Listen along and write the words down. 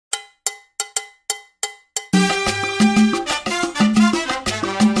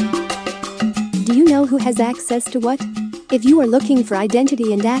who has access to what? If you are looking for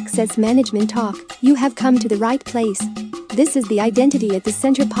identity and access management talk, you have come to the right place. This is the Identity at the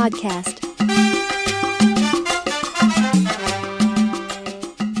Center podcast.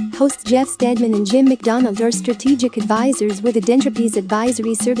 Hosts Jeff Stedman and Jim McDonald are strategic advisors with Identity's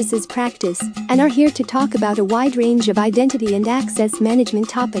advisory services practice and are here to talk about a wide range of identity and access management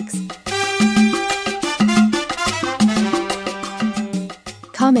topics.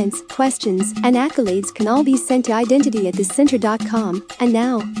 Comments, questions, and accolades can all be sent to identityatthecenter.com. And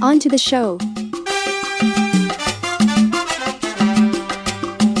now, on to the show.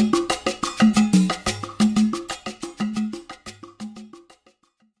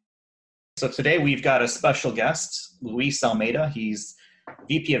 So today we've got a special guest, Luis Almeida. He's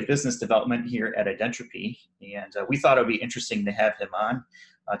VP of Business Development here at Identity, and we thought it would be interesting to have him on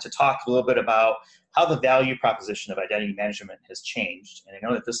to talk a little bit about how the value proposition of identity management has changed. And I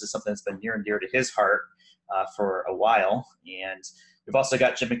know that this is something that's been near and dear to his heart for a while. And we've also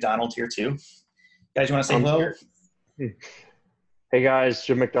got Jim McDonald here too. Guys, you want to say hello? Hey guys,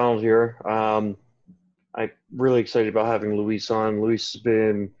 Jim McDonald here. I'm really excited about having Luis on. Luis has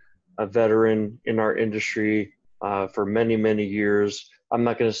been a veteran in our industry for many, many years. I'm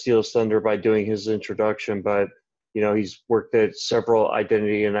not going to steal his thunder by doing his introduction, but he's worked at several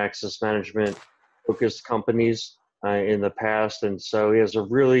identity and access management focused companies in the past. And so he has a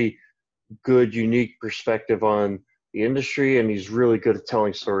really good, unique perspective on the industry, and he's really good at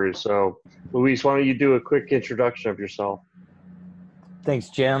telling stories. So Luis, why don't you do a quick introduction of yourself? Thanks,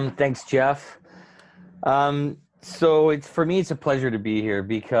 Jim. Thanks, Jeff. So for me, it's a pleasure to be here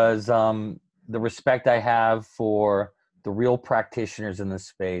because the respect I have for the real practitioners in this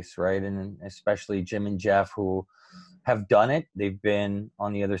space, right? And especially Jim and Jeff, who have done it. They've been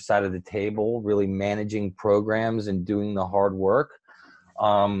on the other side of the table, really managing programs and doing the hard work.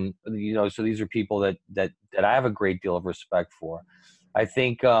 So these are people that I have a great deal of respect for. I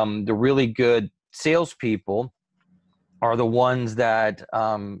think the really good salespeople are the ones that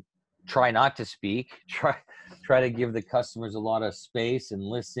try not to speak, try to give the customers a lot of space and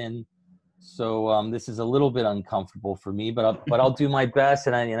listen. So this is a little bit uncomfortable for me, but I'll do my best,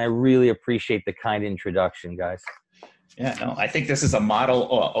 and I really appreciate the kind introduction, guys. Yeah, no, I think this is a model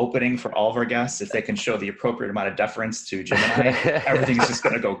opening for all of our guests. If they can show the appropriate amount of deference to Jim and I, everything's just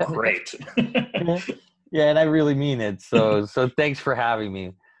going to go great. Yeah, and I really mean it. So thanks for having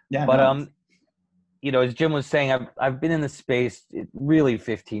me. Yeah, but as Jim was saying, I've been in the space really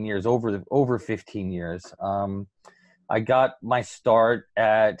 15 years, over 15 years. I got my start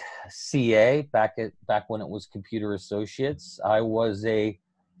at CA back when it was Computer Associates. I was a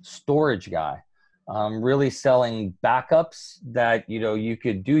storage guy, really selling backups that you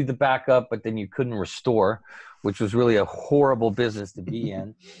could do the backup, but then you couldn't restore, which was really a horrible business to be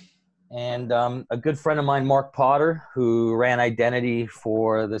in. And a good friend of mine, Mark Potter, who ran identity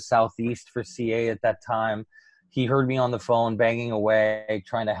for the Southeast for CA at that time, he heard me on the phone banging away,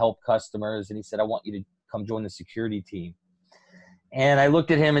 trying to help customers. And he said, I want you to come join the security team. And I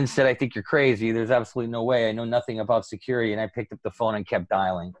looked at him and said, I think you're crazy. There's absolutely no way. I know nothing about security. And I picked up the phone and kept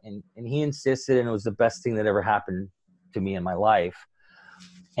dialing. And he insisted, and it was the best thing that ever happened to me in my life.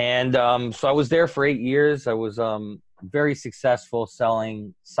 And so I was there for 8 years. I was very successful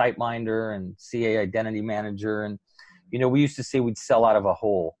selling SiteMinder and CA Identity Manager. And, we used to say we'd sell out of a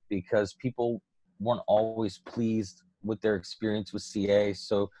hole because people weren't always pleased with their experience with CA.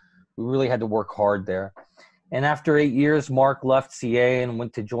 So we really had to work hard there. And after 8 years, Mark left CA and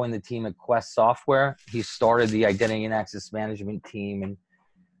went to join the team at Quest Software. He started the identity and access management team, and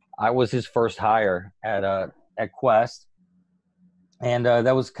I was his first hire at Quest. And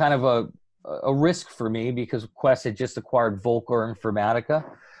that was kind of a risk for me because Quest had just acquired Volker Informatica,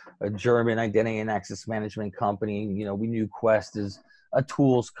 a German identity and access management company. We knew Quest as a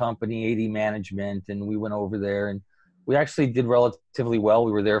tools company, AD management, and we went over there and we actually did relatively well.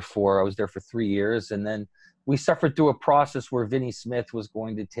 I was there for 3 years, and then we suffered through a process where Vinnie Smith was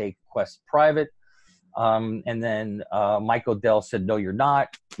going to take Quest private. And then Michael Dell said, no, you're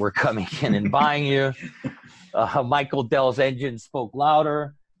not. We're coming in and buying you. Michael Dell's engine spoke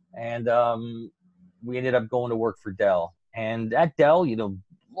louder, and we ended up going to work for Dell. And at Dell,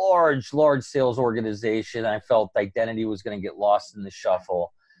 large sales organization, I felt identity was going to get lost in the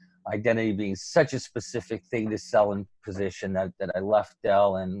shuffle. Identity being such a specific thing to sell in position that I left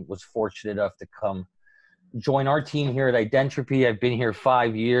Dell and was fortunate enough to come join our team here at Identity. I've been here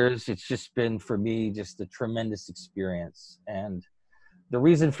 5 years. It's just been, for me, just a tremendous experience. And the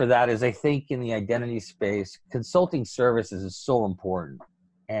reason for that is I think in the identity space, consulting services is so important.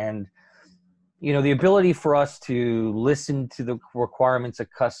 And, the ability for us to listen to the requirements a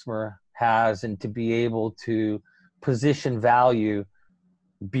customer has, and to be able to position value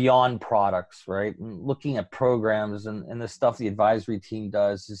beyond products, right? And looking at programs and the stuff the advisory team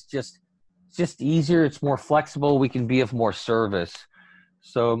does is just easier. It's more flexible. We can be of more service.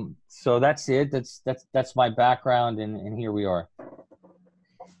 So that's it. That's my background, and here we are.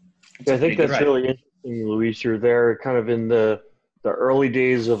 Yeah, I think that's really interesting, Luis. You're there kind of in the early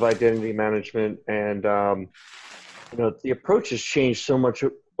days of identity management, and the approach has changed so much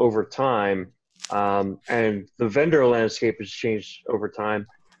over time, and the vendor landscape has changed over time.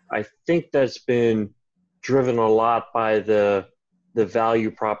 I think that's been driven a lot by the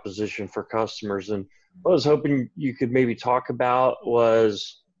value proposition for customers. And what I was hoping you could maybe talk about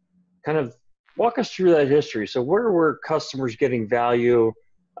was kind of walk us through that history. So where were customers getting value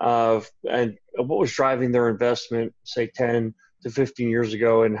of, and what was driving their investment, say 10 to 15 years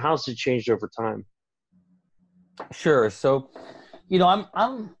ago, and how's it changed over time? Sure. So,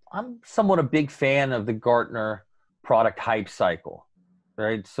 I'm somewhat a big fan of the Gartner product hype cycle,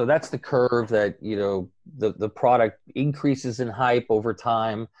 right? So that's the curve that, the product increases in hype over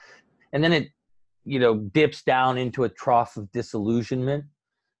time, and then it, dips down into a trough of disillusionment,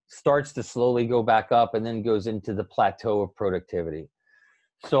 starts to slowly go back up, and then goes into the plateau of productivity.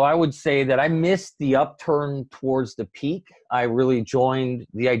 So I would say that I missed the upturn towards the peak. I really joined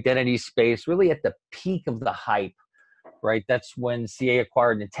the identity space really at the peak of the hype, right? That's when CA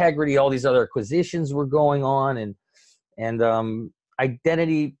acquired Integrity, all these other acquisitions were going on, and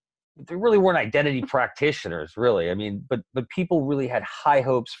identity, there really weren't identity practitioners, really. I mean, but people really had high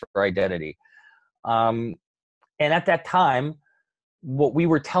hopes for identity. And at that time, what we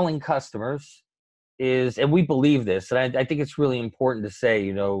were telling customers is, and we believe this, and I think it's really important to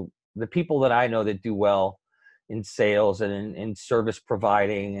say, the people that I know that do well in sales and in service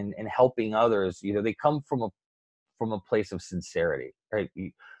providing and helping others, they come from a place of sincerity, right?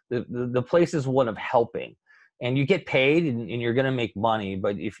 The place is one of helping, and you get paid and you're going to make money,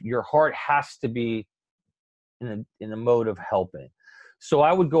 but if your heart has to be in a mode of helping. So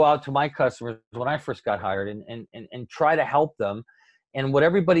I would go out to my customers when I first got hired and try to help them. And what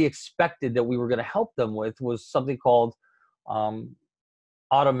everybody expected that we were going to help them with was something called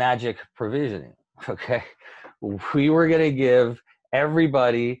automagic provisioning. Okay. We were going to give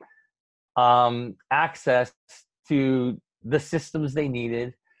everybody access to the systems they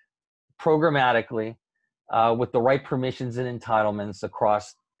needed programmatically with the right permissions and entitlements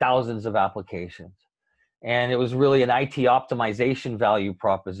across thousands of applications. And it was really an IT optimization value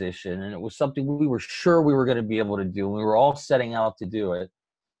proposition. And it was something we were sure we were going to be able to do. We were all setting out to do it.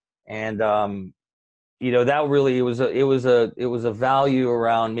 And, that really, it was a value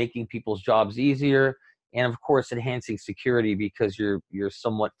around making people's jobs easier. And of course, enhancing security because you're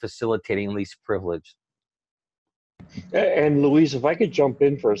somewhat facilitating least privilege. And Luis, if I could jump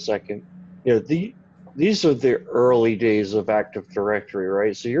in for a second, these are the early days of Active Directory,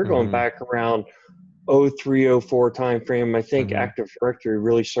 right? So you're going back around 03, 04 timeframe. I think Active Directory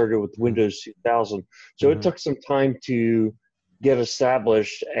really started with Windows 2000. So it took some time to get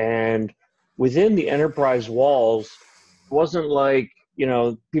established, and within the enterprise walls, it wasn't like,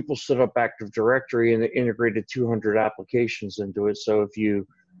 people stood up Active Directory and they integrated 200 applications into it. So if you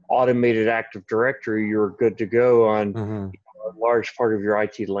automated Active Directory, you were good to go on a large part of your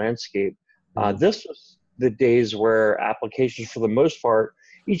IT landscape. This was the days where applications, for the most part,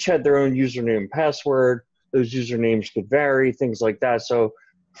 each had their own username and password. Those usernames could vary, things like that. So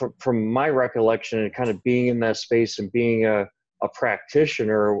from my recollection and kind of being in that space and being a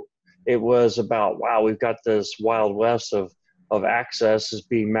practitioner, it was about, wow, we've got this wild west of access is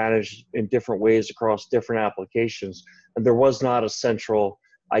being managed in different ways across different applications. And there was not a central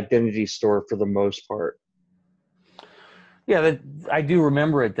identity store for the most part. Yeah, I do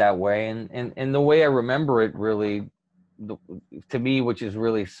remember it that way. And the way I remember it really, to me, which is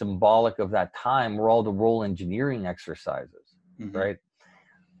really symbolic of that time, were all the role engineering exercises, right?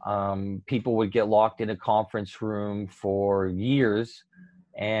 People would get locked in a conference room for years,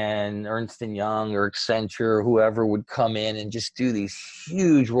 and Ernst & Young or Accenture or whoever would come in and just do these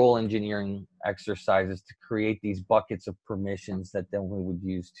huge role engineering exercises to create these buckets of permissions that then we would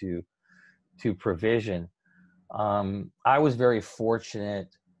use to provision. I was very fortunate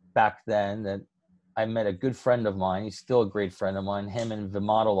back then that I met a good friend of mine. He's still a great friend of mine, him and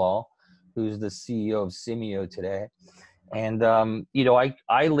Vimadalal, who's the CEO of Simeo today. And,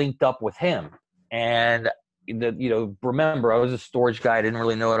 I linked up with him, and, remember, I was a storage guy. I didn't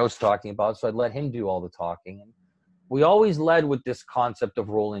really know what I was talking about. So I'd let him do all the talking. And we always led with this concept of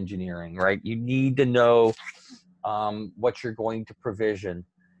role engineering, right? You need to know what you're going to provision.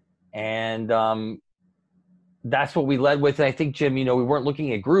 And that's what we led with. And I think, Jim, we weren't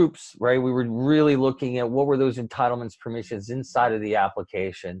looking at groups, right? We were really looking at what were those entitlements, permissions inside of the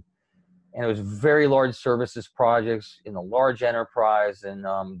application. And it was very large services projects in a large enterprise, and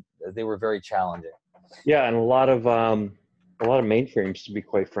they were very challenging. Yeah, and a lot of mainframes, to be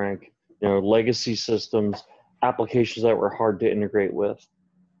quite frank. Legacy systems, applications that were hard to integrate with.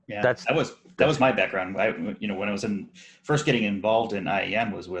 Yeah, that was my background. When I was first getting involved in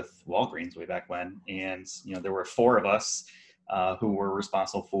IAM was with Walgreens way back when, and there were 4 of us who were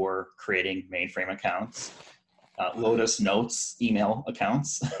responsible for creating mainframe accounts, Lotus Notes email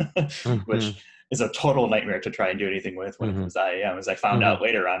accounts, which is a total nightmare to try and do anything with when it comes to IAM, as I found out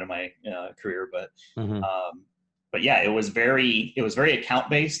later on in my career. But yeah, it was very account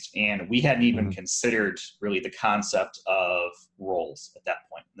based, and we hadn't even considered really the concept of roles at that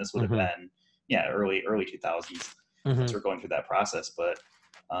point. And this would have been early 2000s as we're going through that process. But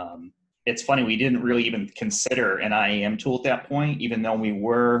it's funny, we didn't really even consider an IAM tool at that point, even though we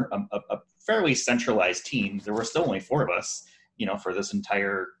were a fairly centralized team. There were still only 4 of us, for this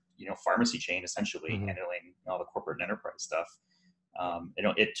entire pharmacy chain, essentially handling all the corporate and enterprise stuff.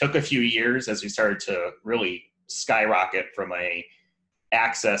 It took a few years as we started to really skyrocket from a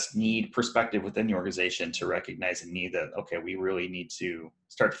access need perspective within the organization to recognize the need that, okay, we really need to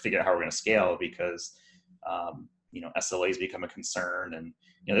start to figure out how we're going to scale, because SLAs become a concern. And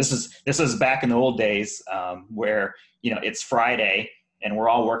this is back in the old days where it's Friday and we're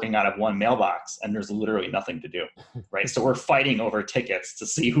all working out of one mailbox and there's literally nothing to do, right? So we're fighting over tickets to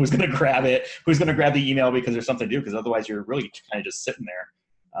see who's going to grab it, who's going to grab the email, because there's something to do, because otherwise you're really kind of just sitting there.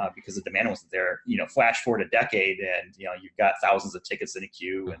 Because the demand wasn't there. Flash forward a decade, and you've got thousands of tickets in a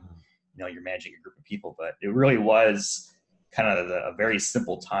queue, and you're managing a group of people. But it really was kind of a very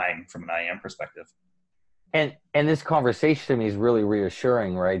simple time from an IAM perspective. And this conversation to me is really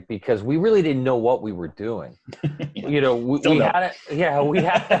reassuring, right? Because we really didn't know what we were doing. We had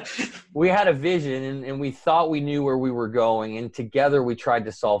a vision, and we thought we knew where we were going, and together we tried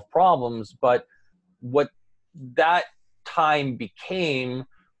to solve problems. But what that time became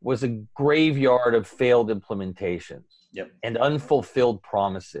was a graveyard of failed implementations and unfulfilled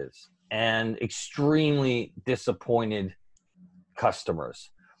promises and extremely disappointed customers.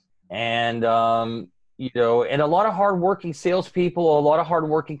 And, and a lot of hardworking salespeople, a lot of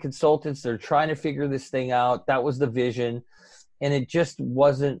hardworking consultants, they're trying to figure this thing out. That was the vision, and it just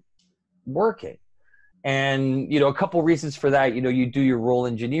wasn't working. And, a couple reasons for that, you do your role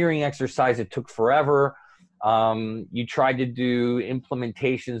engineering exercise. It took forever. You tried to do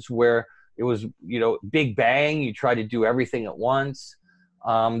implementations where it was, big bang. You tried to do everything at once.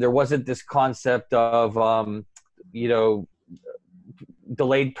 There wasn't this concept of,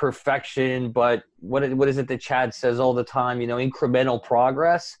 delayed perfection, but what is it that Chad says all the time? Incremental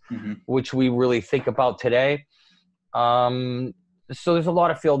progress, which we really think about today. So there's a lot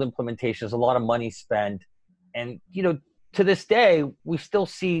of failed implementations, a lot of money spent, and to this day we still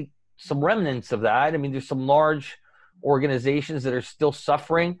see some remnants of that. I mean, there's some large organizations that are still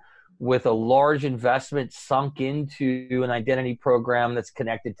suffering with a large investment sunk into an identity program that's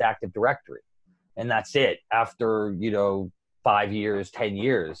connected to Active Directory. And that's it after, 5 years, 10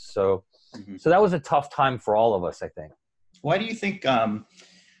 years. So that was a tough time for all of us, I think. Why do you think, I'm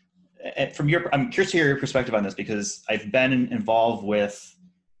curious to hear your perspective on this, because I've been involved with,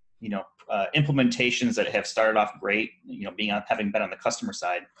 implementations that have started off great, having been on the customer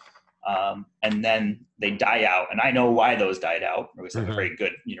side. And then they die out, and I know why those died out. Or at least have a very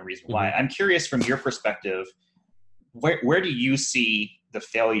good, reason why. I'm curious from your perspective, where do you see the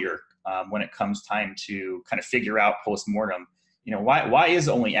failure when it comes time to kind of figure out post-mortem? Why is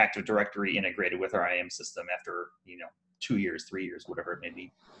only Active Directory integrated with our IAM system after 2 years, 3 years, whatever it may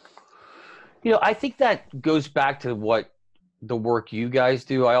be? I think that goes back to what the work you guys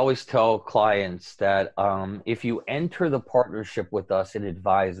do. I always tell clients that if you enter the partnership with us in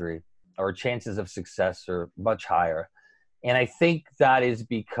advisory, our chances of success are much higher. And I think that is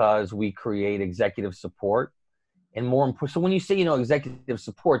because we create executive support. And more important, so when you say, executive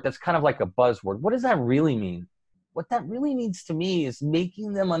support, that's kind of like a buzzword. What does that really mean? What that really means to me is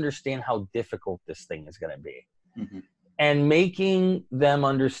making them understand how difficult this thing is going to be. And making them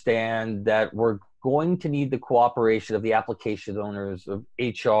understand that we're going to need the cooperation of the application owners, of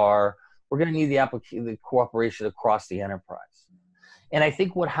HR. We're going to need the cooperation across the enterprise. And I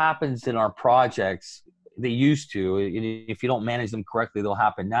think what happens in our projects, they used to, if you don't manage them correctly, they'll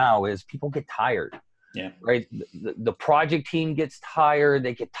happen now, is people get tired. Yeah. Right. The project team gets tired.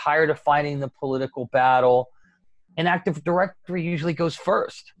 They get tired of fighting the political battle. and Active Directory usually goes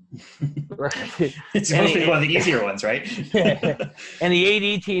first. Right? It's supposed to be one of the easier ones, right? And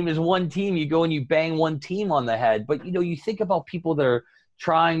the AD team is one team. You go and you bang one team on the head. But, you think about people that are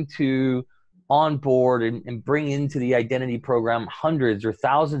trying to onboard and bring into the identity program hundreds or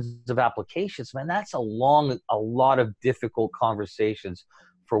thousands of applications, man, that's a lot of difficult conversations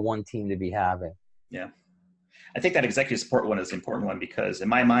for one team to be having. Yeah. I think that executive support one is an important one because in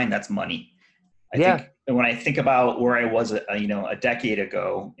my mind, that's money. I think when I think about where I was, a decade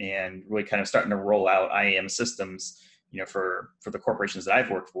ago and really kind of starting to roll out IAM systems, for the corporations that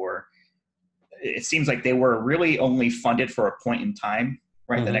I've worked for, it seems like they were really only funded for a point in time,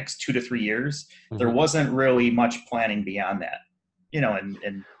 right? Mm-hmm. The next 2 to 3 years, Mm-hmm. there wasn't really much planning beyond that,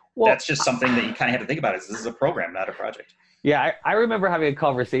 and that's just something that you kind of have to think about is this is a program, not a project. Yeah. I remember having a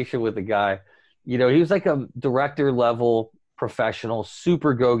conversation with a guy, he was like a director level professional,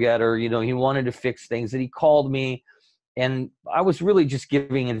 super go-getter. He wanted to fix things, and he called me, and I was really just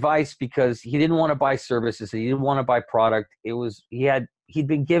giving advice because he didn't want to buy services. He didn't want to buy product. He'd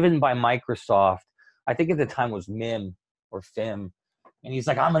been given by Microsoft, I think at the time was MIM or FIM. And he's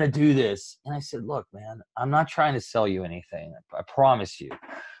like, I'm going to do this. And I said, look, man, I'm not trying to sell you anything. I promise you.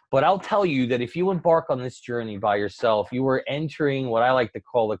 But I'll tell you that if you embark on this journey by yourself, you are entering what I like to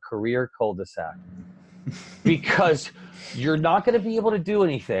call a career cul-de-sac. Because you're not going to be able to do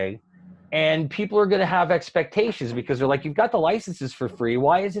anything, and people are going to have expectations because they're like, you've got the licenses for free.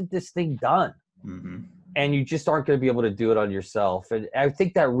 Why isn't this thing done? Mm-hmm. And you just aren't going to be able to do it on yourself. And I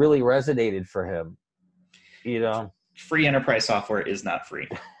think that really resonated for him. Free enterprise software is not free.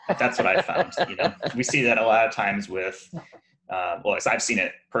 That's what I found. We see that a lot of times with, I've seen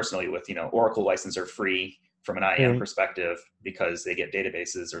it personally with, Oracle licenses are free from an IAM perspective because they get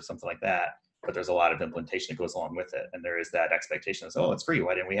databases or something like that. But there's a lot of implementation that goes along with it. And there is that expectation of, it's free.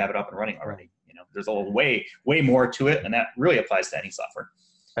 Why didn't we have it up and running already? There's a way more to it. And that really applies to any software.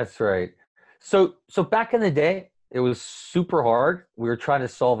 That's right. So back in the day, it was super hard. We were trying to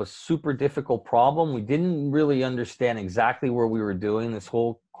solve a super difficult problem. We didn't really understand exactly where we were doing. This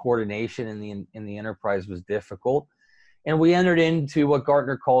whole coordination in the enterprise was difficult. And we entered into what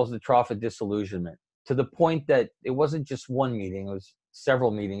Gartner calls the trough of disillusionment, to the point that it wasn't just one meeting. It was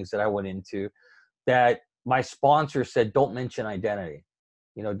several meetings that I went into that my sponsor said, don't mention identity.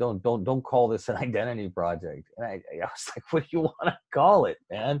 Don't call this an identity project. And I was like, what do you want to call it,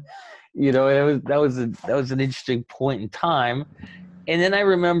 man? That was an interesting point in time. And then I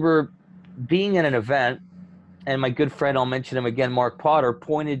remember being at an event, and my good friend, I'll mention him again, Mark Potter,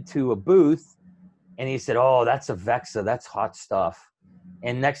 pointed to a booth, and he said, oh, that's Avexa. That's hot stuff.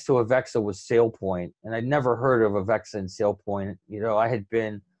 And next to Avexa was SailPoint. And I'd never heard of Avexa and SailPoint. I had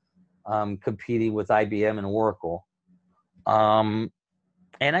been competing with IBM and Oracle.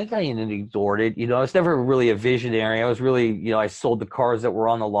 And I kind of ignored it. I was never really a visionary. I was really, I sold the cars that were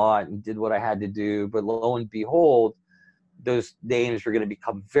on the lot and did what I had to do. But lo and behold, those names were going to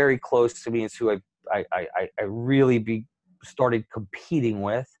become very close to me. It's who I really started competing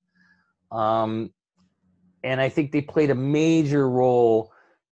with. And I think they played a major role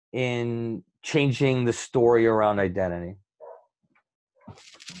in changing the story around identity.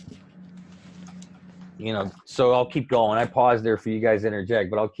 So I'll keep going. I paused there for you guys to interject,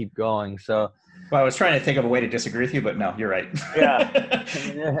 but I'll keep going. So, well, I was trying to think of a way to disagree with you, but no, you're right. Yeah.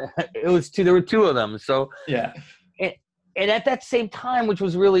 There were two of them. So, yeah. And at that same time, which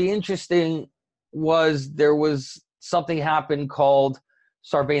was really interesting, there was something happened called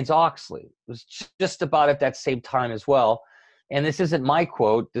Sarbanes-Oxley. It was just about at that same time as well. And this isn't my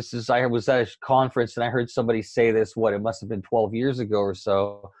quote. I was at a conference and I heard somebody say this, it must have been 12 years ago or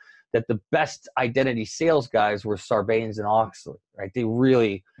so, that the best identity sales guys were Sarbanes and Oxley, right? They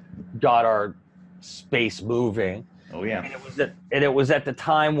really got our space moving. Oh yeah. And it was at the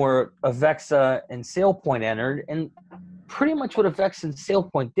time where Avexa and SailPoint entered, and pretty much what Avexa and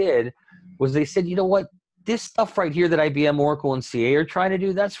SailPoint did was they said, you know what, this stuff right here that IBM, Oracle, and CA are trying to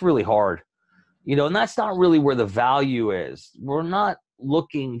do, that's really hard. And that's not really where the value is. We're not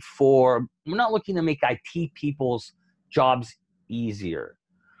looking to make IT people's jobs easier.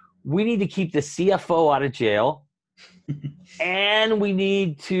 We need to keep the CFO out of jail, and we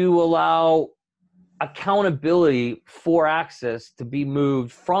need to allow accountability for access to be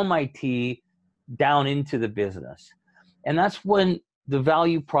moved from IT down into the business. And that's when the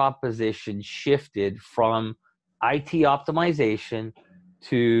value proposition shifted from IT optimization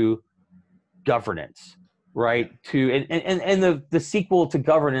to governance, right? And the sequel to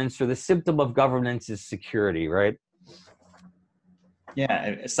governance, or the symptom of governance, is security, right?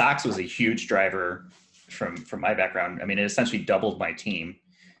 Yeah, SOX was a huge driver from my background. I mean, it essentially doubled my team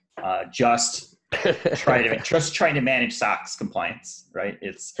just trying to manage SOX compliance, right?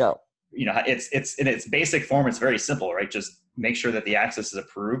 It's, Yeah, it's in its basic form, it's very simple, right? Just make sure that the access is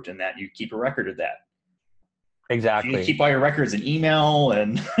approved and that you keep a record of that. If you exactly. keep all your records in email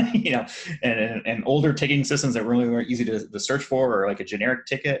and and older ticketing systems that really weren't easy to search for, or like a generic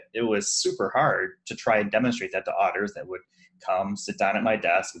ticket, it was super hard to try and demonstrate that to auditors that would come sit down at my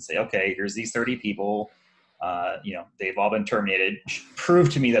desk and say, okay, here's these 30 people, they've all been terminated. Prove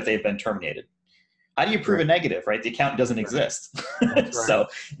to me that they've been terminated. How do you prove Right. a negative, right? The account doesn't exist. That's right. So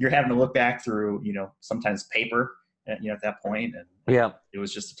you're having to look back through, sometimes paper, at that point, and Yeah. it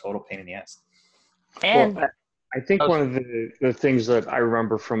was just a total pain in the ass. Well, And I think one of the things that I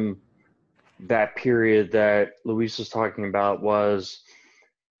remember from that period that Luis was talking about was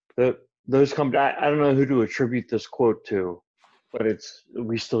that those come. I don't know who to attribute this quote to, but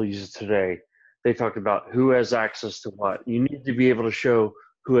we still use it today. They talked about who has access to what. You need to be able to show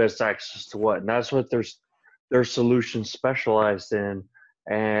who has access to what, and that's what their solution specialized in.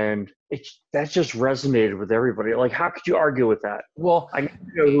 And that just resonated with everybody. Like, how could you argue with that? well, I need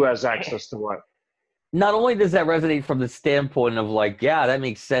to know who has access to what. not only does that resonate from the standpoint of like, yeah, that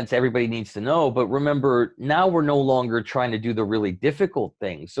makes sense, everybody needs to know, but remember, now we're no longer trying to do the really difficult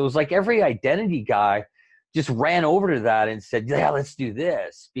things. So it's like every identity guy just ran over to that and said, yeah, let's do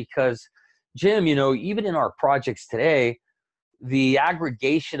this. Because Jim, even in our projects today, the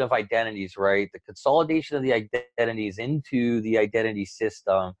aggregation of identities, right, the consolidation of the identities into the identity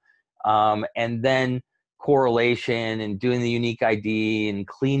system, and then correlation and doing the unique ID and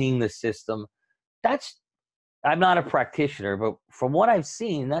cleaning the system, that's, I'm not a practitioner, but from what I've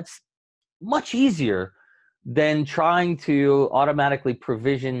seen, that's much easier than trying to automatically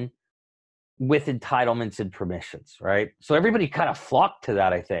provision with entitlements and permissions, right? So everybody kind of flocked to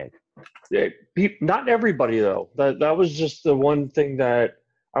that, I think. Not everybody though. That was just the one thing that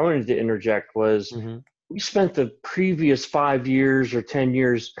I wanted to interject was we spent the previous 5 years or 10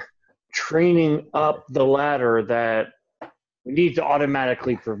 years training up the ladder that we need to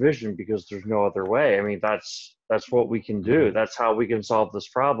automatically provision because there's no other way. I mean, that's what we can do. That's how we can solve this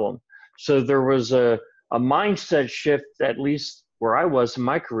problem. So there was a mindset shift, at least where I was in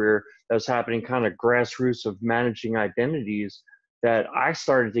my career, that was happening kind of grassroots of managing identities, that I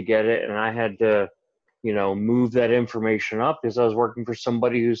started to get it, and I had to, move that information up because I was working for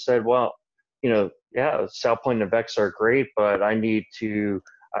somebody who said, well, yeah, SailPoint and Avexa are great, but I need to,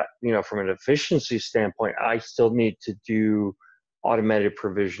 from an efficiency standpoint, I still need to do automated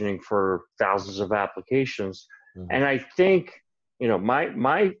provisioning for thousands of applications. And I think,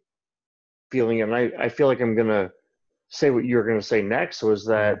 my feeling, and I feel like I'm going to say what you're going to say next, was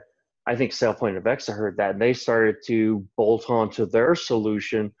that I think SailPoint and Avexa heard that, and they started to bolt onto their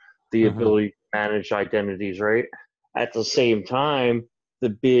solution the ability to manage identities, right? At the same time, the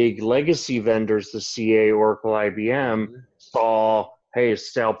big legacy vendors, the CA, Oracle, IBM, saw, hey,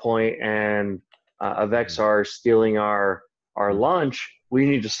 SailPoint and Avexa are stealing our lunch. We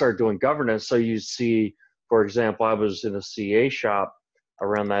need to start doing governance. So you see, for example, I was in a CA shop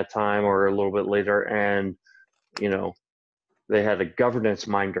around that time or a little bit later, and they had a governance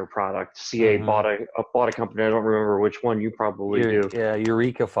minder product. CA bought a company. I don't remember which one. You probably do. Yeah,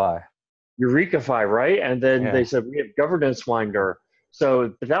 Eurekify. Eurekify, right? And then Yeah. they said we have governance minder.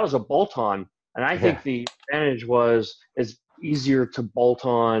 So, but that was a bolt-on, and I think the advantage was it's easier to bolt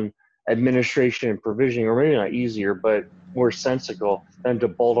on administration and provisioning, or maybe not easier, but more sensical than to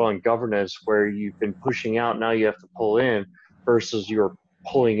bolt on governance, where you've been pushing out, now you have to pull in, versus you're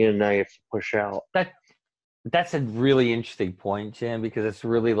pulling in, now you have to push out. That's a really interesting point, Jim, because it's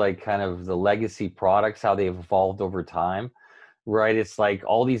really like kind of the legacy products, how they've evolved over time, right? It's like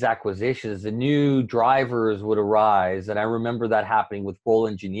all these acquisitions, the new drivers would arise. And I remember that happening with Role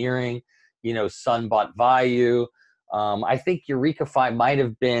Engineering, Sun bought Vayu. I think Eurekify might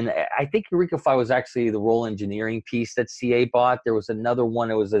have been, I think Eurekify was actually the Role Engineering piece that CA bought. There was another one,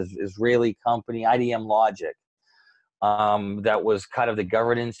 it was an Israeli company, IDM Logic, that was kind of the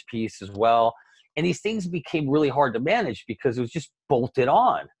governance piece as well. And these things became really hard to manage because it was just bolted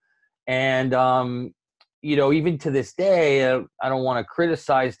on. And, even to this day, I don't want to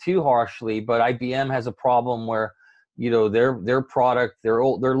criticize too harshly, but IBM has a problem where, their product, their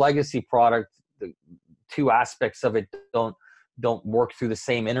legacy product, the two aspects of it don't work through the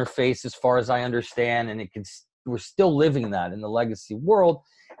same interface as far as I understand. And we're still living that in the legacy world.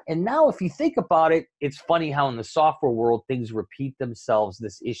 And now if you think about it, it's funny how in the software world, things repeat themselves,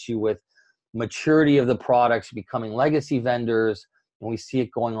 this issue with maturity of the products becoming legacy vendors, and we see it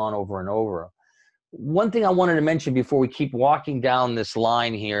going on over and over. One thing I wanted to mention before we keep walking down this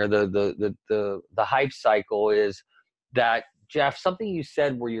line here, the hype cycle, is that, Jeff, something you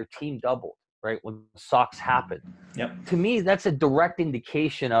said where your team doubled. right? When SOX happen. Yep. To me, that's a direct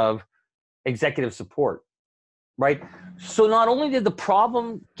indication of executive support, right? So not only did the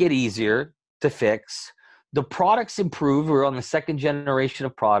problem get easier to fix, the products improved. We're on the second generation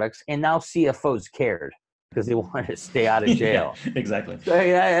of products, and now CFOs cared because they wanted to stay out of jail. Yeah, exactly. So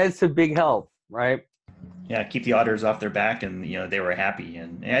yeah, it's a big help, right? Yeah, keep the auditors off their back, and they were happy.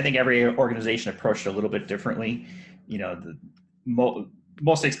 And I think every organization approached it a little bit differently. The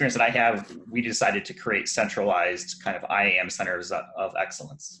most experience that I have, we decided to create centralized kind of IAM centers of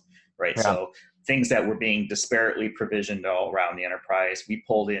excellence, right? Yeah. So things that were being disparately provisioned all around the enterprise, we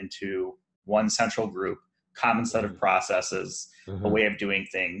pulled into one central group, common set of processes, a way of doing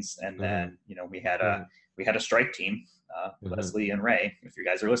things, and then we had a strike team. Leslie and Ray, if you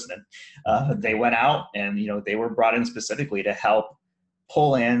guys are listening, they went out and they were brought in specifically to help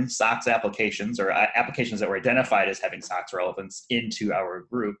pull in SOX applications or applications that were identified as having SOX relevance into our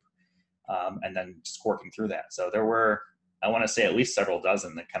group, and then just working through that. So there were, I want to say, at least several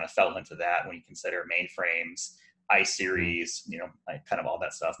dozen that kind of fell into that when you consider mainframes, iSeries, kind of all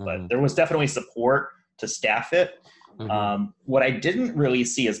that stuff. But there was definitely support to staff it. What I didn't really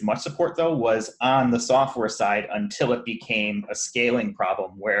see as much support, though, was on the software side until it became a scaling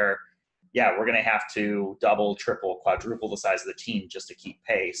problem where, yeah, we're going to have to double, triple, quadruple the size of the team just to keep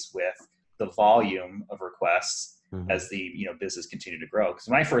pace with the volume of requests as the business continued to grow. Because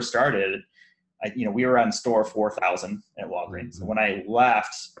when I first started, we were on store 4,000 at Walgreens. And when I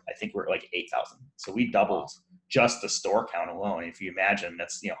left, I think we were like 8,000. So we doubled just the store count alone. If you imagine,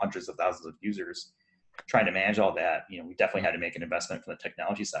 that's hundreds of thousands of users. Trying to manage all that, we definitely had to make an investment from the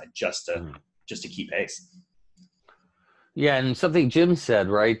technology side just to keep pace. Yeah, and something Jim said,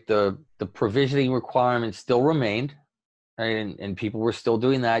 right? The provisioning requirements still remained, right? And people were still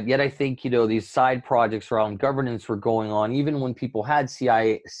doing that. Yet I think these side projects around governance were going on. Even when people had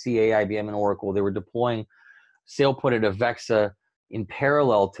CA, IBM, and Oracle, they were deploying SailPoint and Avexa in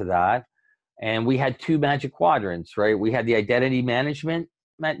parallel to that. And we had two magic quadrants, right? We had the identity management.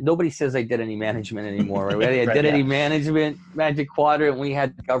 Nobody says identity management anymore, right? We had the identity management magic quadrant. We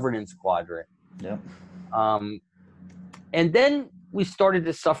had the governance quadrant. Yeah. And then we started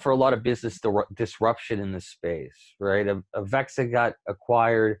to suffer a lot of business disruption in this space, right? Avexa got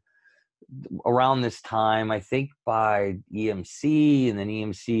acquired around this time, I think, by EMC, and then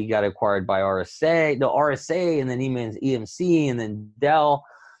EMC got acquired by RSA, and then EMC, and then Dell.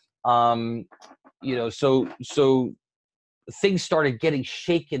 So things started getting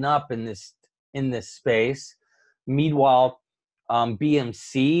shaken up in this space. Meanwhile,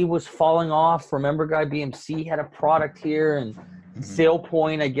 BMC was falling off. Remember, BMC had a product here, and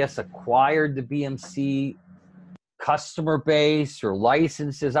SailPoint, I guess, acquired the BMC customer base or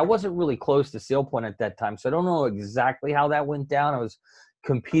licenses. I wasn't really close to SailPoint at that time, so I don't know exactly how that went down. I was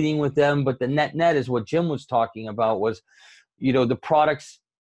competing with them, but the net is what Jim was talking about was, the products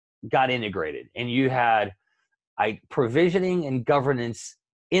got integrated, and you had provisioning and governance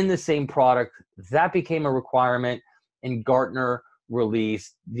in the same product. That became a requirement, and Gartner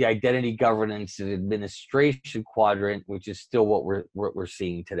released the identity governance and administration quadrant, which is still what we're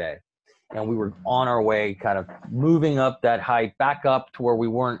seeing today. And we were on our way, kind of moving up that height, back up to where we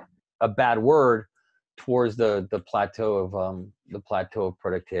weren't a bad word, towards the plateau of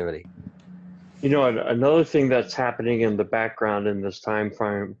productivity. Another thing that's happening in the background in this time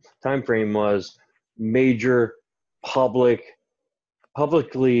frame was major publicly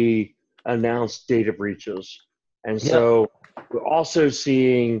announced data breaches. And so we're also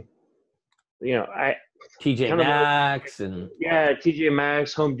seeing, TJ Maxx TJ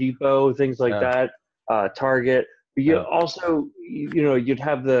Maxx, Home Depot, things like that, Target. But you also, you'd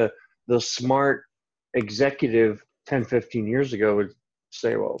have the smart executive 10, 15 years ago would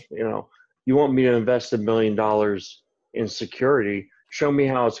say, well, you want me to invest $1 million in security? Show me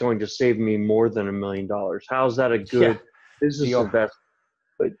how it's going to save me more than $1 million. How is that a good business investment?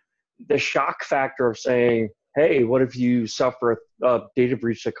 But the shock factor of saying, hey, what if you suffer a data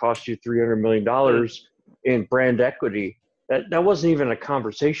breach that costs you $300 million in brand equity? That wasn't even a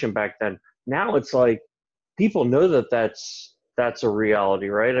conversation back then. Now it's like people know that's a reality,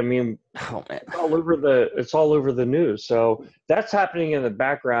 right? I mean, it's all over the news. So that's happening in the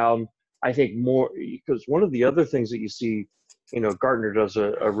background. I think more because one of the other things that you see, Gartner does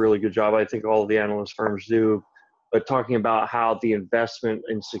a really good job. I think all of the analyst firms do, but talking about how the investment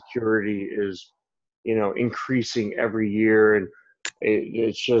in security is, increasing every year, and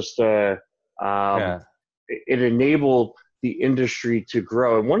it's just it enabled the industry to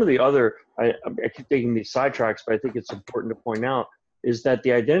grow. And one of the other, I keep taking these sidetracks, but I think it's important to point out is that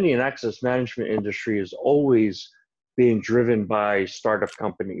the identity and access management industry is always being driven by startup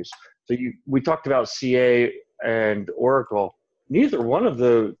companies. So we talked about CA and Oracle. Neither one of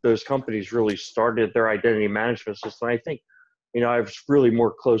those companies really started their identity management system. I think, I was really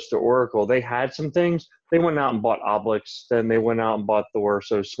more close to Oracle. They had some things. They went out and bought Oblix. Then they went out and bought Thor.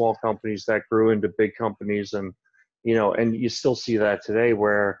 So small companies that grew into big companies. And, and you still see that today,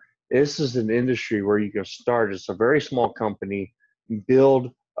 where this is an industry where you can start as a very small company,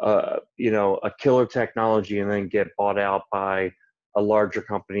 build, a killer technology, and then get bought out by a larger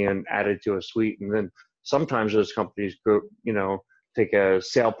company and added to a suite. And then sometimes those companies go, take a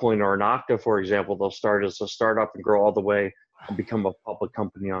SailPoint or an Okta, for example. They'll start as a startup and grow all the way and become a public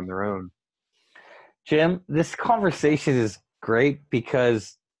company on their own. Jim, this conversation is great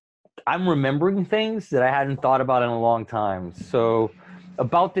because I'm remembering things that I hadn't thought about in a long time. So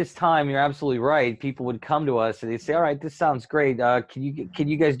about this time, you're absolutely right. People would come to us and they'd say, all right, this sounds great. Can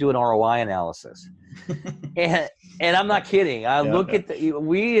you guys do an ROI analysis? and I'm not kidding.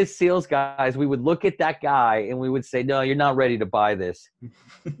 We as sales guys, we would look at that guy and we would say, no, you're not ready to buy this.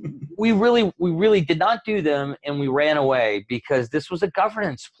 We really did not do them, and we ran away because this was a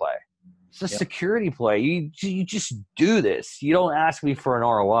governance play. It's a security play. You just do this. You don't ask me for an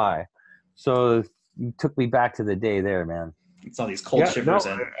ROI. So you took me back to the day there, man. It's all these cold shivers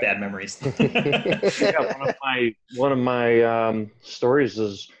and bad memories. One of my stories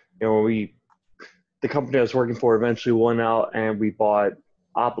is, the company I was working for eventually went out and we bought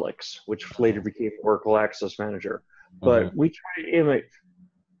Oblix, which later became Oracle Access Manager. But we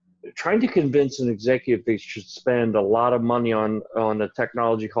trying to convince an executive they should spend a lot of money on a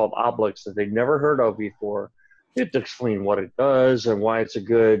technology called Oblix that they'd never heard of before. You have to explain what it does and why it's a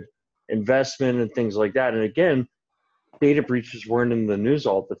good investment and things like that. And again, data breaches weren't in the news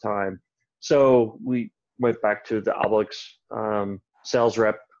all the time. So we went back to the Oblix sales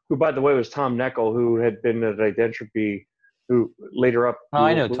rep, who, by the way, was Tom Neckel, who had been at Identitropy, who later up. Oh,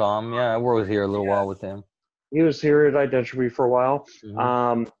 I know Tom. Yeah, I was here a little while with him. He was here at Identitropy for a while.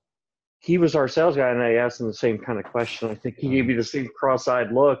 Mm-hmm. He was our sales guy, and I asked him the same kind of question. I think he gave me the same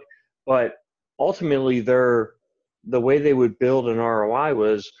cross-eyed look. But ultimately, the way they would build an ROI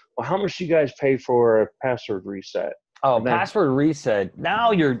was, well, how much do you guys pay for a password reset? Oh, password reset. Now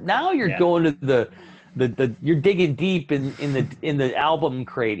you're going to the you're digging deep in the album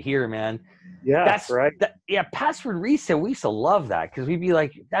crate here, man. Yeah, that's right. Password reset. We used to love that because we'd be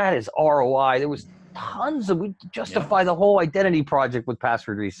like, that is ROI. There was tons of, we justify the whole identity project with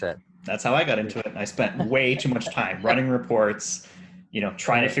password reset. That's how I got into it. And I spent way too much time running reports,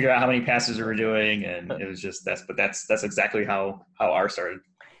 trying to figure out how many passes we were doing, and it was just that's exactly how ours started.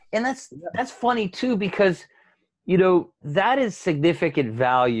 And that's funny too, because that is significant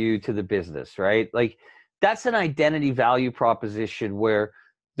value to the business, right? Like that's an identity value proposition where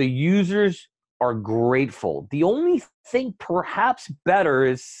the users are grateful. The only thing perhaps better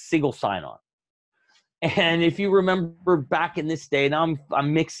is single sign-on. And if you remember back in this day, now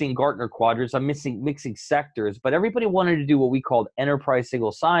I'm mixing Gartner quadrants, I'm mixing sectors, but everybody wanted to do what we called enterprise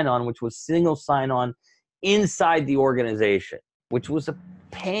single sign-on, which was single sign-on inside the organization, which was a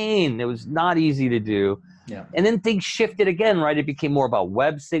pain. It was not easy to do. Yeah. And then things shifted again, right? It became more about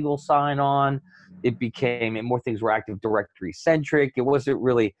web single sign-on. More things were Active Directory centric. It wasn't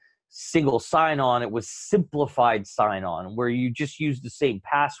really single sign-on. It was simplified sign-on, where you just used the same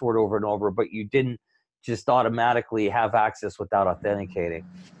password over and over, but you didn't just automatically have access without authenticating.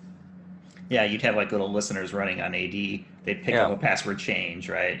 Yeah, you'd have like little listeners running on AD. They'd pick up a password change,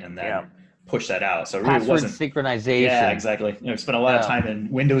 right? And then push that out. So it really wasn't synchronization. Yeah, exactly. Spent a lot of time in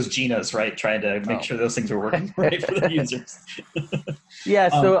Windows Genas, right? Trying to make sure those things were working right for the users.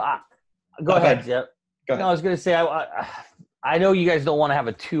 So go ahead, Jeff. Go ahead. No, I was going to say, I know you guys don't want to have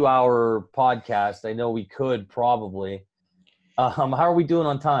a 2-hour podcast. I know we could probably. How are we doing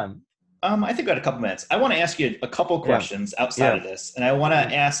on time? I think we got a couple minutes. I want to ask you a couple questions outside of this. And I want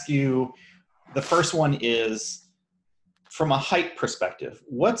to ask you, the first one is, from a hype perspective,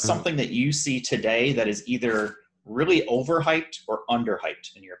 what's something that you see today that is either really overhyped or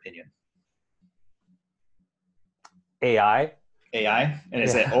underhyped, in your opinion? AI. And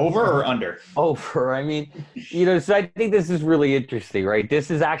is it over or under? Over. I mean, so I think this is really interesting, right? This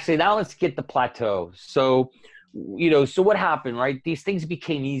is actually, now let's get the plateau. So, so what happened, right? These things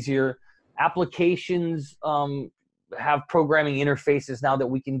became easier. Applications have programming interfaces now that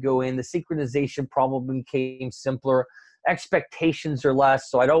we can go in. The synchronization problem became simpler. Expectations are less.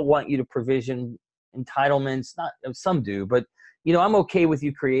 So I don't want you to provision entitlements. Not some do, but I'm okay with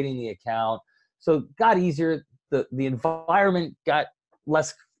you creating the account. So it got easier. The environment got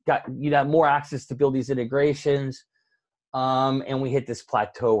less. You'd have more access to build these integrations. and we hit this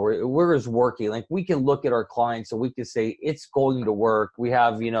plateau where we're just working. Like we can look at our clients and we can say it's going to work. We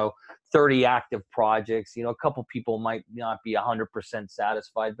have, 30 active projects. A couple people might not be 100%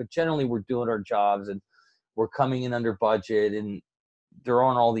 satisfied, but generally we're doing our jobs and we're coming in under budget, and there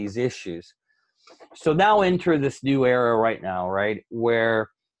aren't all these issues. So now enter this new era right now, right, where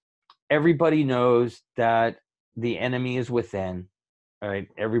everybody knows that the enemy is within. Right.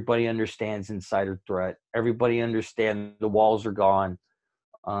 Everybody understands insider threat. Everybody understands the walls are gone.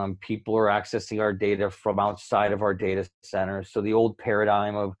 People are accessing our data from outside of our data centers. So the old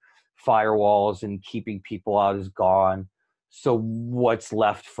paradigm of firewalls and keeping people out is gone. So what's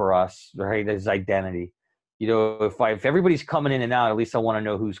left for us, right, is identity. If everybody's coming in and out, at least I want to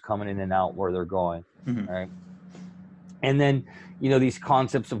know who's coming in and out, where they're going. Mm-hmm. Right. And then, these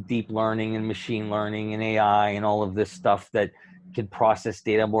concepts of deep learning and machine learning and AI and all of this stuff that can process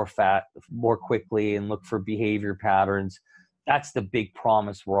data more quickly and look for behavior patterns. That's the big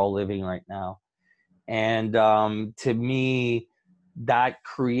promise we're all living right now. And to me, that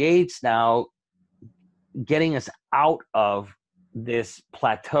creates now getting us out of this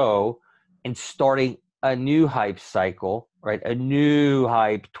plateau and starting a new hype cycle, right? A new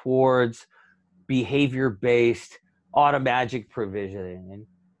hype towards behavior-based automagic provisioning and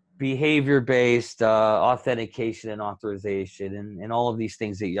behavior-based authentication and authorization and all of these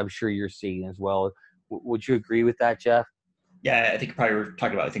things that I'm sure you're seeing as well. Would you agree with that, Jeff? Yeah, I think probably we're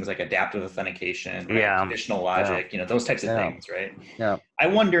talking about things like adaptive authentication, right? Conditional logic, those types of things, right? Yeah. I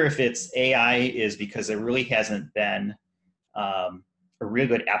wonder if it's AI is because there really hasn't been a real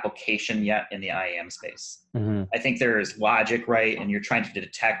good application yet in the IAM space. Mm-hmm. I think there is logic, right? And you're trying to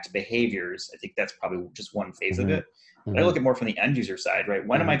detect behaviors. I think that's probably just one phase of it. But I look at more from the end user side, right?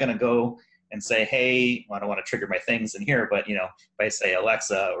 When am I going to go and say, hey, well, I don't want to trigger my things in here, but if I say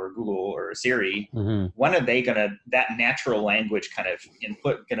Alexa or Google or Siri, when are they that natural language kind of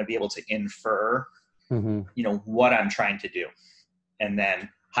input going to be able to infer, what I'm trying to do? And then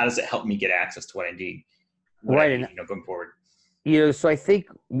how does it help me get access to what I need? Going forward. So I think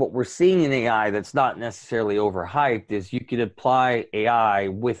what we're seeing in AI that's not necessarily overhyped is you can apply AI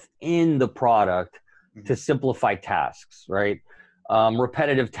within the product to simplify tasks, right?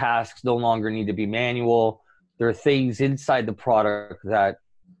 Repetitive tasks no longer need to be manual. There are things inside the product that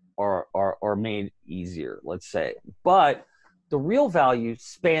are made easier, let's say. But the real value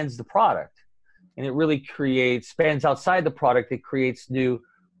spans the product, and it really spans outside the product. It creates new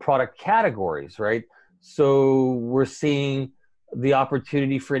product categories, right? So we're seeing the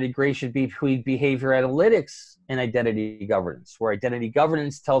opportunity for integration between behavior analytics and identity governance, where identity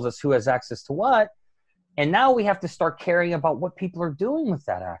governance tells us who has access to what. And now we have to start caring about what people are doing with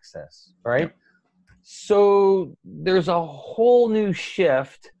that access, right? Yep. So there's a whole new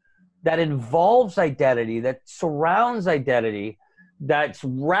shift that involves identity, that surrounds identity, that's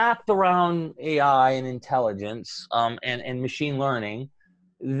wrapped around AI and intelligence and machine learning,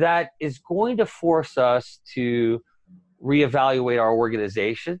 that is going to force us to reevaluate our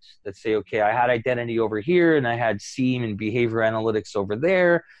organizations that say, okay, I had identity over here and I had SIEM and behavior analytics over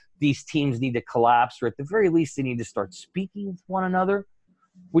there. These teams need to collapse, or at the very least, they need to start speaking with one another,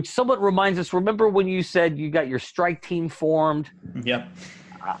 which somewhat reminds us, remember when you said you got your strike team formed? Yep.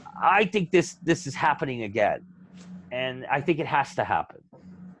 I think this is happening again, and I think it has to happen.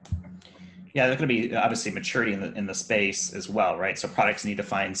 Yeah, there's going to be obviously maturity in the space as well, right? So products need to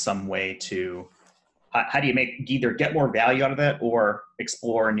find some way to, how do you either get more value out of it or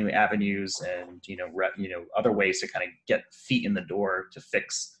explore new avenues and, other ways to kind of get feet in the door to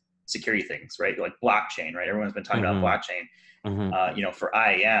fix security things, right? Like blockchain, right? Everyone's been talking about blockchain. For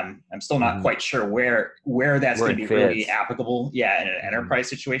IAM, I'm still not quite sure where that's going to be really applicable. Yeah, in an enterprise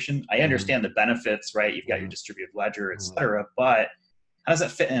situation, I understand the benefits, right? You've got your distributed ledger, et cetera, but how does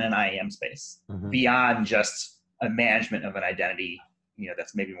that fit in an IAM space beyond just a management of an identity?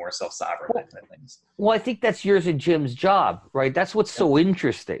 That's maybe more self-sovereign type of things. Well, I think that's yours and Jim's job, right? That's what's so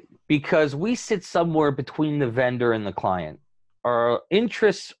interesting, because we sit somewhere between the vendor and the client. Our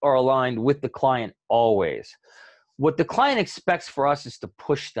interests are aligned with the client always. What the client expects for us is to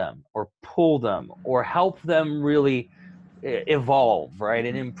push them or pull them or help them really evolve, right,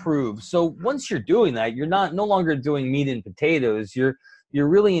 and improve. So once you're doing that, you're no longer doing meat and potatoes. You're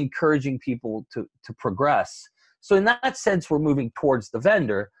really encouraging people to progress. So in that sense, we're moving towards the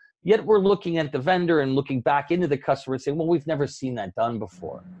vendor, yet we're looking at the vendor and looking back into the customer and saying, well, we've never seen that done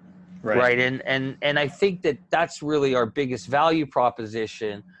before. Right. And I think that's really our biggest value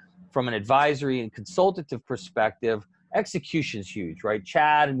proposition from an advisory and consultative perspective. Execution's huge, right?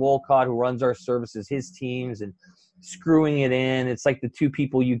 Chad and Wolcott, who runs our services, his teams, and screwing it in. It's like the two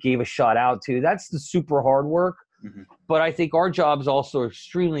people you gave a shot out to. That's the super hard work. Mhm. But I think our job is also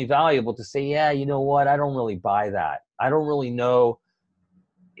extremely valuable to say, yeah, you know what? I don't really buy that. I don't really know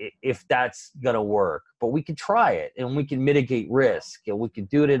if that's going to work, but we can try it and we can mitigate risk and we can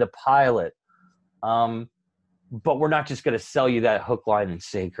do it in a pilot. But we're not just going to sell you that hook, line, and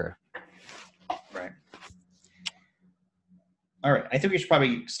sinker. Right. All right. I think we should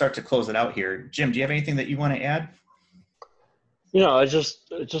probably start to close it out here. Jim, do you have anything that you want to add? I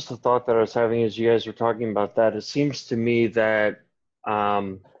just a thought that I was having as you guys were talking about that. It seems to me that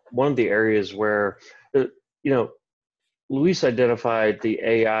one of the areas where, Luis identified the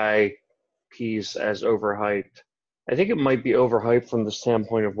AI piece as overhyped. I think it might be overhyped from the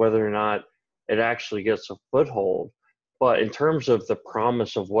standpoint of whether or not it actually gets a foothold. But in terms of the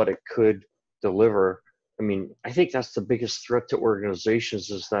promise of what it could deliver, I mean, I think that's the biggest threat to organizations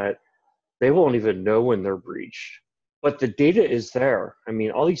is that they won't even know when they're breached. But the data is there. I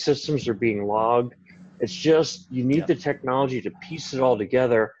mean, all these systems are being logged. It's just you need the technology to piece it all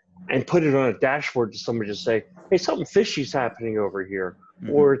together and put it on a dashboard to somebody to say, hey, something fishy is happening over here,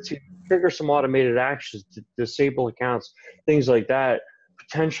 or to trigger some automated actions to disable accounts, things like that,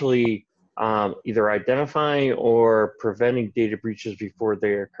 potentially either identifying or preventing data breaches before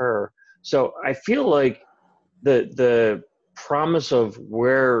they occur. So I feel like the promise of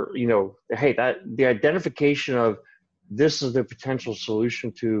where, hey, that the identification of this is the potential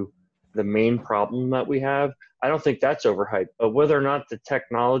solution to the main problem that we have, I don't think that's overhyped. But whether or not the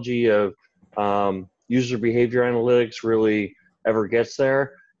technology of user behavior analytics really ever gets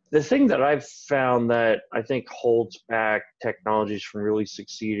there, the thing that I've found that I think holds back technologies from really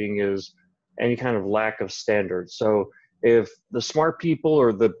succeeding is any kind of lack of standards. So if the smart people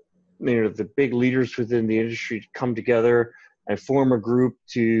or the big leaders within the industry come together and form a group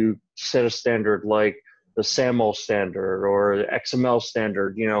to set a standard like the SAML standard or the XML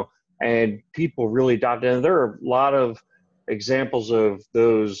standard, and people really adopt it. And there are a lot of examples of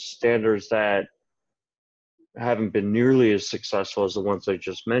those standards that haven't been nearly as successful as the ones I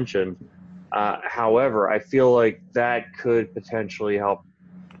just mentioned. However, I feel like that could potentially help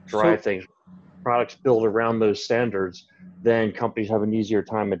drive things. Products built around those standards, then companies have an easier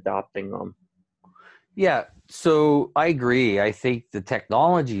time adopting them. Yeah, so I agree. I think the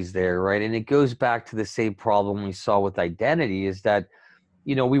technology's there, right? And it goes back to the same problem we saw with identity is that,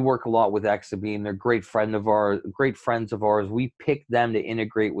 we work a lot with Exabeam. They're great friends of ours. We pick them to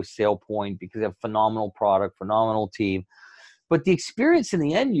integrate with SailPoint because they have phenomenal product, phenomenal team. But the experience in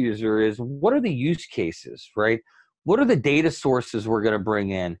the end user is what are the use cases, right? What are the data sources we're going to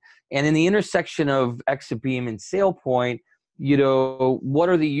bring in? And in the intersection of Exabeam and SailPoint, what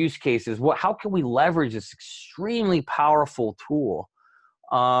are the use cases? How can we leverage this extremely powerful tool?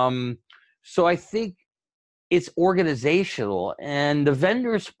 So I think it's organizational and the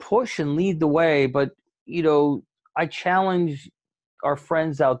vendors push and lead the way. But, I challenge our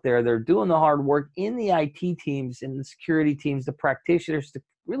friends out there that are doing the hard work in the IT teams and the security teams, the practitioners to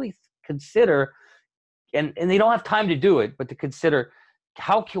really consider, and they don't have time to do it, but to consider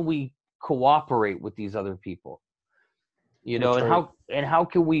how can we cooperate with these other people? How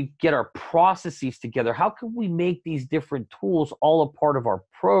can we get our processes together? How can we make these different tools all a part of our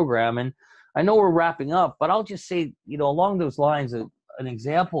program? And I know we're wrapping up, but I'll just say, along those lines, an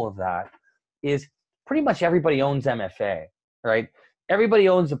example of that is pretty much everybody owns MFA, right? Everybody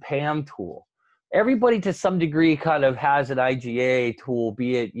owns a PAM tool. Everybody to some degree kind of has an IGA tool,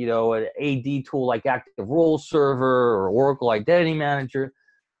 be it, an AD tool like Active Role Server or Oracle Identity Manager.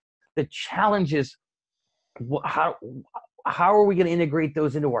 The challenge is how are we going to integrate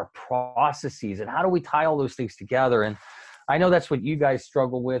those into our processes, and how do we tie all those things together? And I know that's what you guys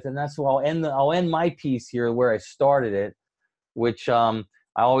struggle with, and that's why I'll end my piece here where I started it, which I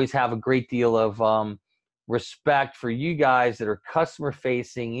always have a great deal of respect for you guys that are customer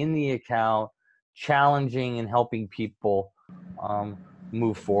facing in the account, challenging and helping people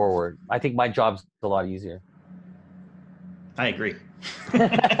move forward. I think my job's a lot easier. I agree.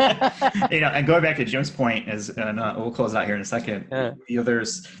 And going back to Jim's point, we'll close out here in a second. Yeah.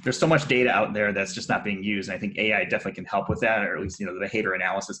 There's so much data out there that's just not being used, and I think AI definitely can help with that, or at least the behavior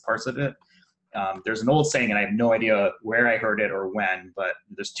analysis parts of it. There's an old saying, and I have no idea where I heard it or when, but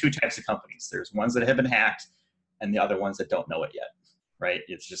there's two types of companies. There's ones that have been hacked, and the other ones that don't know it yet. Right?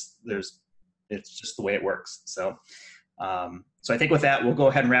 It's just the way it works. So I think with that, we'll go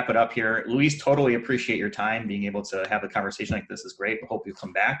ahead and wrap it up here. Luis, totally appreciate your time. Being able to have a conversation like this is great. I hope you'll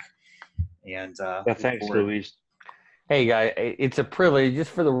come back. And thanks, Luis. Hey, guy, it's a privilege. Just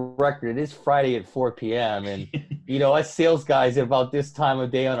for the record, it is Friday at 4 p.m. And, us sales guys, about this time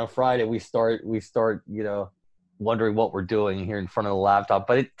of day on a Friday, we start wondering what we're doing here in front of the laptop.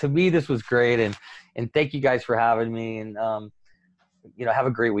 But to me, this was great. And thank you guys for having me. And, have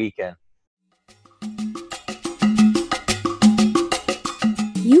a great weekend.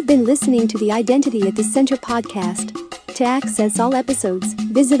 You've been listening to the Identity at the Center podcast. To access all episodes,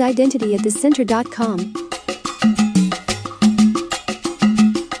 visit identityatthecenter.com.